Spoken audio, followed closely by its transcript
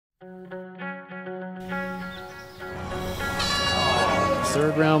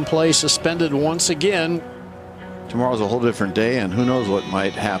third round play suspended once again. Tomorrow's a whole different day, and who knows what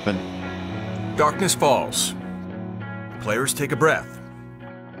might happen. Darkness falls. Players take a breath.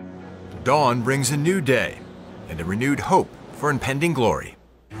 Dawn brings a new day and a renewed hope for impending glory.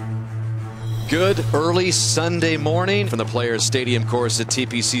 Good early Sunday morning from the Players Stadium course at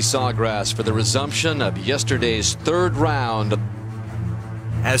TPC Sawgrass for the resumption of yesterday's third round.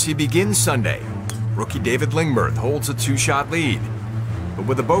 As he begins Sunday, rookie David Lingmerth holds a two-shot lead. But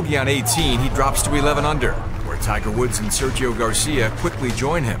with a bogey on 18, he drops to 11 under, where Tiger Woods and Sergio Garcia quickly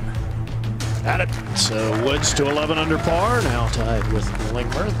join him. At it. So Woods to 11 under par, now tied with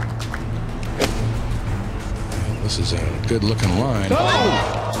Lingmerth. This is a good-looking line.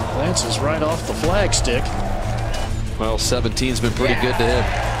 Oh! Glances right off the flagstick. Well, 17's been pretty good to him.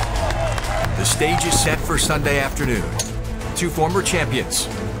 The stage is set for Sunday afternoon. Two former champions,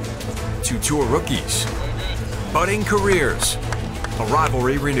 two tour rookies, budding careers, a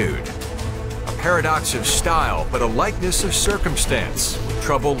rivalry renewed. A paradox of style, but a likeness of circumstance, with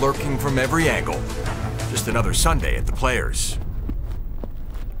trouble lurking from every angle. Just another Sunday at the Players.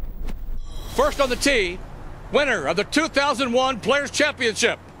 First on the tee, winner of the 2001 Players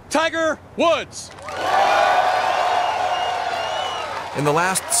Championship, Tiger Woods. In the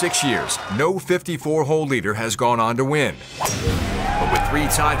last 6 years, no 54-hole leader has gone on to win. But with three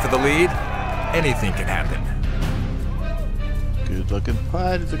tied for the lead, anything can happen. Good looking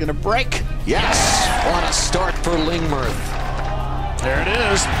putt. Is it going to break? Yes! What a start for Lingmerth. There it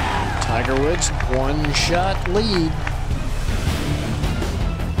is. Tiger Woods, one-shot lead.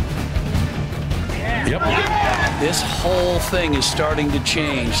 Yep. This whole thing is starting to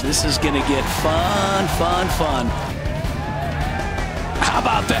change. This is going to get fun, fun, fun. How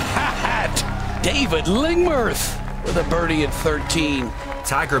about that? David Lingmerth with a birdie at 13.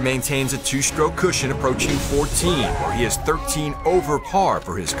 Tiger maintains a two-stroke cushion approaching 14, where he is 13 over par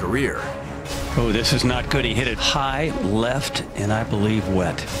for his career. Oh, this is not good. He hit it high, left, and I believe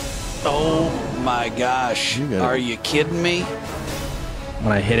wet. Oh, my gosh. Are you kidding me?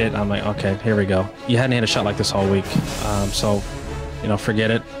 When I hit it, I'm like, okay, here we go. You hadn't hit a shot like this all week. So,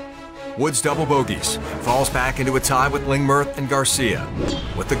 forget it. Woods double bogeys and falls back into a tie with Lingmerth and Garcia.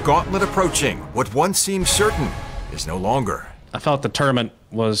 With the gauntlet approaching, what once seemed certain is no longer. I felt the tournament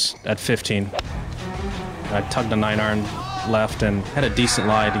was at 15. I tugged a 9-iron left and had a decent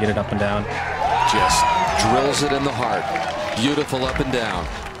lie to get it up and down. Just drills it in the heart. Beautiful up and down.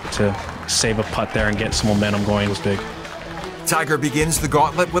 To save a putt there and get some momentum going was big. Tiger begins the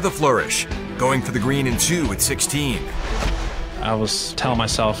gauntlet with a flourish, going for the green in 2 at 16. I was telling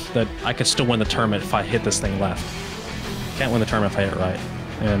myself that I could still win the tournament if I hit this thing left. Can't win the tournament if I hit it right.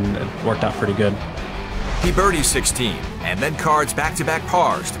 And it worked out pretty good. He birdies 16 and then cards back-to-back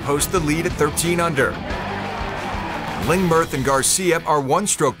pars to post the lead at 13 under. Lingmerth and Garcia are one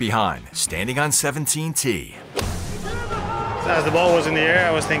stroke behind, standing on 17T. As the ball was in the air,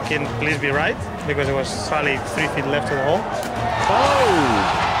 I was thinking, please be right, because it was probably 3 feet left to the hole. Oh!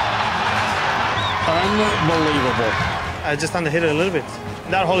 Unbelievable. I just underhit it a little bit.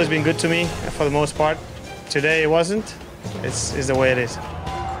 That hole has been good to me for the most part. Today it wasn't. It's the way it is.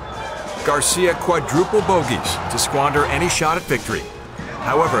 Garcia quadruple bogeys to squander any shot at victory.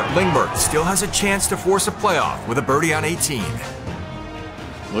 However, Lingmerth still has a chance to force a playoff with a birdie on 18.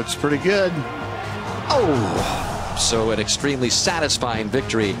 Looks pretty good. Oh! So an extremely satisfying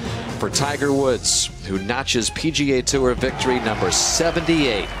victory for Tiger Woods, who notches PGA Tour victory number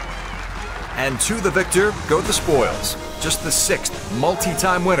 78. And to the victor go the spoils. Just the 6th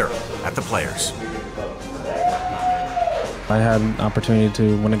multi-time winner at the Players. I had an opportunity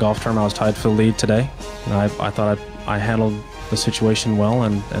to win a golf tournament. I was tied for the lead today. And I thought I handled the situation well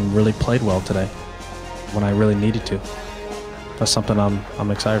and really played well today when I really needed to. That's something I'm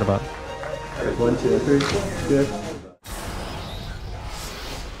excited about. 1, 2, 3, good.